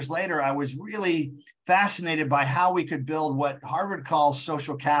 4 years later, I was really fascinated by how we could build what Harvard calls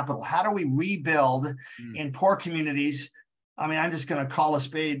social capital. How do we rebuild in poor communities? I mean, I'm just going to call a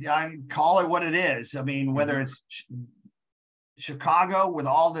spade, I call it what it is. I mean, whether it's Chicago with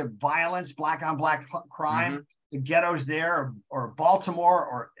all the violence, black on black crime, the ghettos there, or Baltimore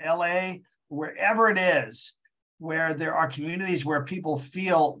or LA, wherever it is, where there are communities where people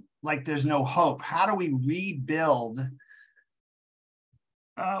feel like there's no hope. How do we rebuild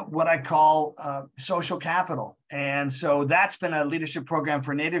what I call social capital? And so that's been a leadership program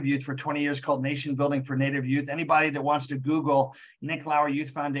for Native youth for 20 years called Nation Building for Native Youth. Anybody that wants to Google Nick Lauer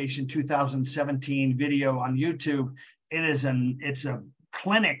Youth Foundation 2017 video on YouTube, it's a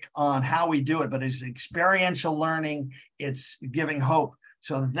clinic on how we do it, but it's experiential learning. It's giving hope.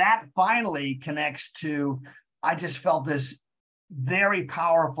 So that finally connects to, I just felt this very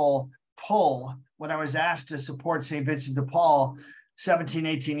powerful pull when I was asked to support St. Vincent de Paul 17,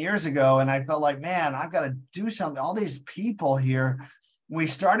 18 years ago. And I felt like, man, I've got to do something. All these people here. We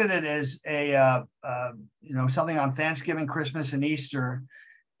started it as a, something on Thanksgiving, Christmas, and Easter.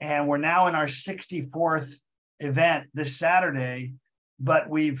 And we're now in our 64th event this Saturday, but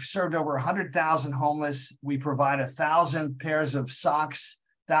we've served over 100,000 homeless. We provide 1,000 pairs of socks,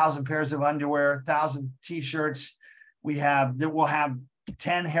 1,000 pairs of underwear, 1,000 t-shirts. We'll have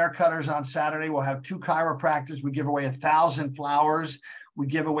 10 haircutters on Saturday. We'll have 2 chiropractors. We give away 1,000 flowers. We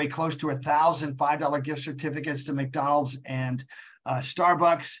give away close to 1,000 $5 gift certificates to McDonald's and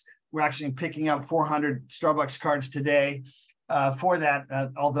Starbucks. We're actually picking up 400 Starbucks cards today. for that.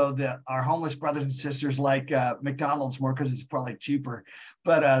 Although our homeless brothers and sisters like McDonald's more because it's probably cheaper,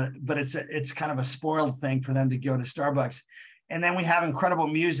 but it's kind of a spoiled thing for them to go to Starbucks. And then we have incredible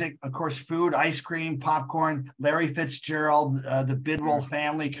music, of course, food, ice cream, popcorn. Larry Fitzgerald, the Bidwell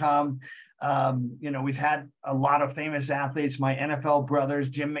family come. We've had a lot of famous athletes, my NFL brothers,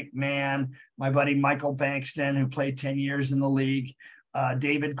 Jim McMahon, my buddy Michael Bankston, who played 10 years in the league,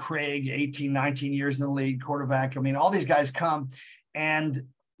 David Craig, 18, 19 years in the league, quarterback. I mean, all these guys come. And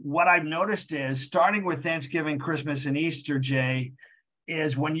what I've noticed is, starting with Thanksgiving, Christmas, and Easter, Jay,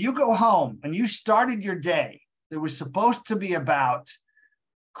 is when you go home and you started your day, it was supposed to be about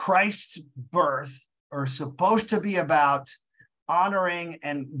Christ's birth, or supposed to be about honoring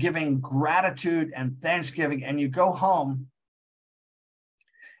and giving gratitude and thanksgiving, and you go home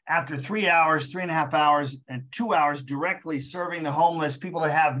after 3 hours, 3.5 hours, and 2 hours directly serving the homeless, people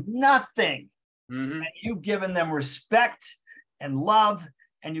that have nothing. And you've given them respect and love,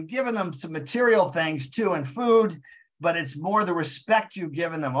 and you've given them some material things too, and food, but it's more the respect you've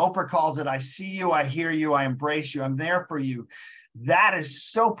given them. Oprah calls it, I see you, I hear you, I embrace you, I'm there for you. That is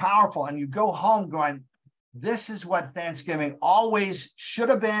so powerful. And you go home going, this is what Thanksgiving always should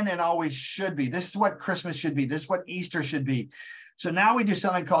have been and always should be. This is what Christmas should be. This is what Easter should be. So now we do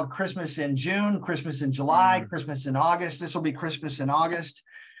something called Christmas in June, Christmas in July, Christmas in August. This will be Christmas in August.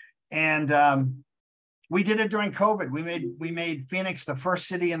 And we did it during COVID. We made Phoenix the first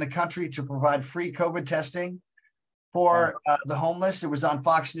city in the country to provide free COVID testing for the homeless. It was on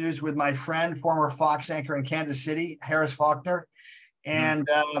Fox News with my friend, former Fox anchor in Kansas City, Harris Faulkner. And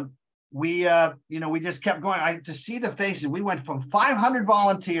we just kept going. To see the faces, we went from 500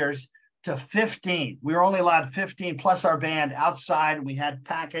 volunteers to 15. We were only allowed 15 plus our band outside. We had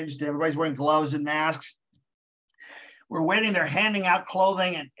packaged, everybody's wearing gloves and masks. We're waiting there, handing out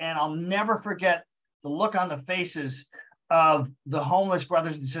clothing. And I'll never forget the look on the faces of the homeless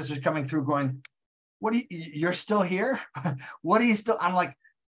brothers and sisters coming through going, you're still here? What are you still? I'm like,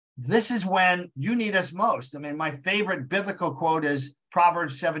 this is when you need us most. I mean, my favorite biblical quote is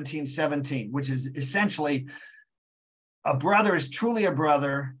Proverbs 17:17, which is essentially, a brother is truly a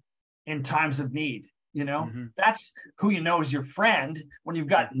brother in times of need. That's who you know is your friend when you've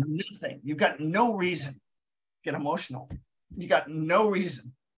got nothing. You've got no reason to get emotional. You got no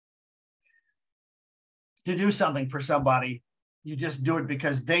reason to do something for somebody. You just do it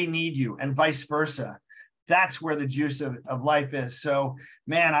because they need you, and vice versa. That's where the juice of life is. So,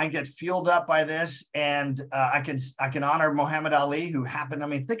 man, I get fueled up by this, and I can honor Muhammad Ali, who happened. I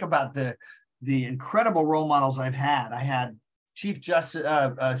mean, think about the incredible role models I've had. I had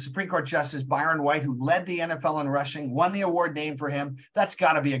Supreme Court Justice Byron White, who led the NFL in rushing, won the award named for him. That's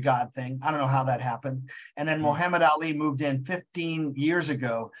got to be a God thing. I don't know how that happened. And then Muhammad Ali moved in 15 years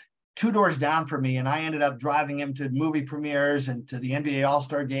ago, 2 doors down from me, and I ended up driving him to movie premieres and to the NBA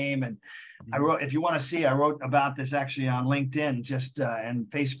All-Star game. And I wrote, if you want to see, I wrote about this actually on LinkedIn, and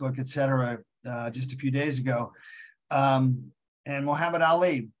Facebook, et cetera, just a few days ago. And Muhammad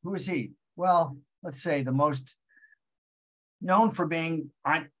Ali, who is he? Well, let's say the most known for being,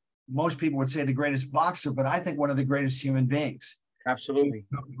 most people would say the greatest boxer, but I think one of the greatest human beings. Absolutely.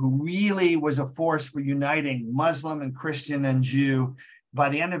 Who really was a force for uniting Muslim and Christian and Jew. By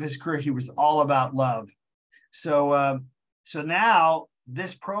the end of his career, he was all about love. So now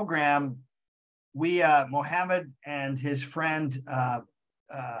this program, Mohammed and his friend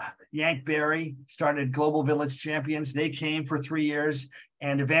Yank Barry started Global Village Champions. They came for 3 years,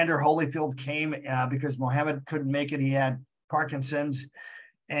 and Evander Holyfield came because Mohammed couldn't make it. He had Parkinson's,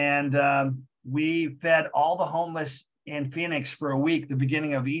 and we fed all the homeless in Phoenix for a week, the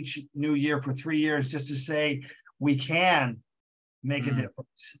beginning of each new year for 3 years, just to say we can make a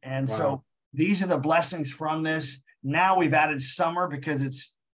difference. And so these are the blessings from this. Now we've added summer because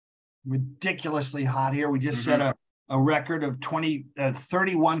it's ridiculously hot here. We just set a record of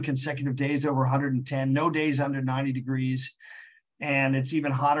 31 consecutive days over 110, no days under 90 degrees. And it's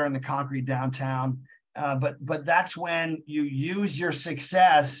even hotter in the concrete downtown. But that's when you use your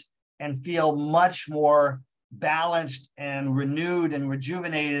success and feel much more balanced and renewed and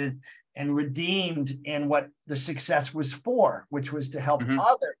rejuvenated and redeemed in what the success was for, which was to help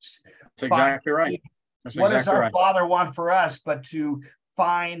others. That's exactly right. What does our Father want for us but to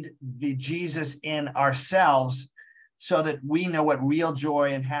find the Jesus in ourselves so that we know what real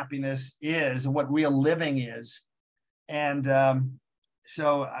joy and happiness is and what real living is. And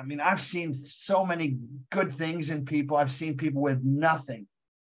so, I mean, I've seen so many good things in people. I've seen people with nothing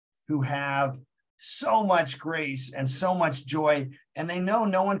who have so much grace and so much joy and they know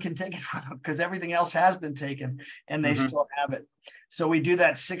no one can take it from them because everything else has been taken, and they still have it. So we do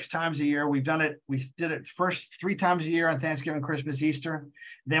that 6 times a year. We did it first 3 times a year on Thanksgiving, Christmas, Easter.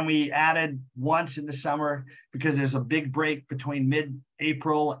 Then we added once in the summer because there's a big break between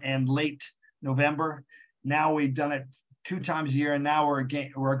mid-April and late November. Now we've done it 2 times a year, and now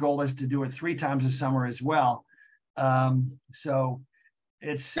our goal is to do it 3 times a summer as well. So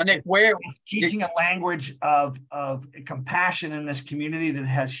it's teaching a language of compassion in this community that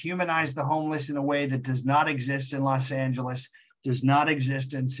has humanized the homeless in a way that does not exist in Los Angeles, does not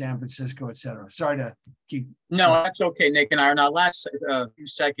exist in San Francisco, et cetera. Sorry to keep. No, that's okay, Nick. And our last few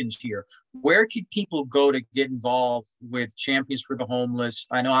seconds here. Where can people go to get involved with Champions for the Homeless?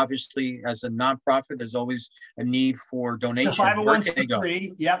 I know, obviously, as a nonprofit, there's always a need for donations. It's a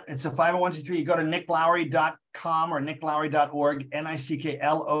 501c3. Yep, it's a 501c3. You go to nicklowry.com or nicklowry.org,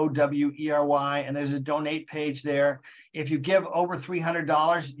 NICKLOWERY, and there's a donate page there. If you give over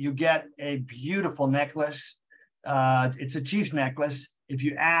 $300, you get a beautiful necklace. It's a Chiefs necklace. If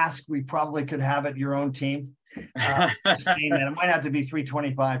you ask, we probably could have it your own team. It might have to be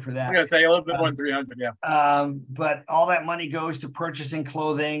 $325 for that. I was going to say a little bit more than $300, yeah. But all that money goes to purchasing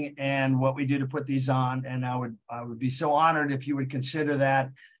clothing and what we do to put these on. And I would be so honored if you would consider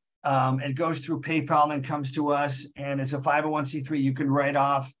that. It goes through PayPal and then comes to us, and it's a 501c3. You can write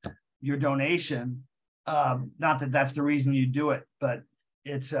off your donation. Not that that's the reason you do it, but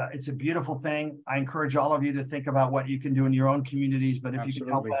it's a beautiful thing. I encourage all of you to think about what you can do in your own communities, but if you can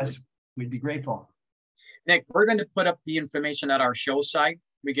help us, we'd be grateful. Nick, we're going to put up the information at our show site.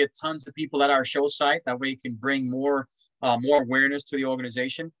 We get tons of people at our show site. That way you can bring more awareness to the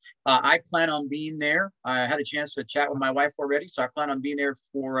organization. I plan on being there. I had a chance to chat with my wife already, so I plan on being there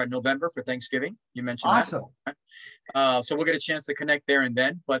for November for Thanksgiving. You mentioned awesome. That. So we'll get a chance to connect there and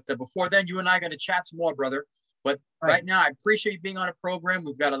then. But before then, you and I are going to chat some more, brother. But right now, I appreciate you being on a program.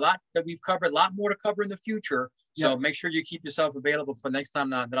 We've got a lot that we've covered, a lot more to cover in the future. So make sure you keep yourself available for next time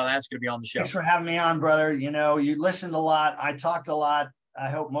that I'll ask you to be on the show. Thanks for having me on, brother. You know, you listened a lot. I talked a lot. I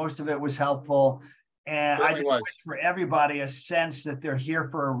hope most of it was helpful. And I just wish for everybody a sense that they're here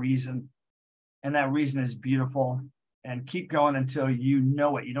for a reason. And that reason is beautiful. And keep going until you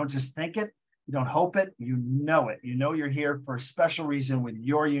know it. You don't just think it. You don't hope it. You know it. You know you're here for a special reason with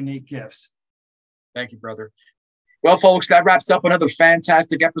your unique gifts. Thank you, brother. Well, folks, that wraps up another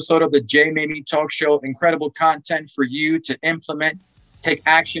fantastic episode of the Jay Mamie Talk Show. Incredible content for you to implement, take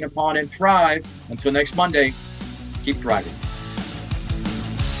action upon, and thrive. Until next Monday, keep thriving.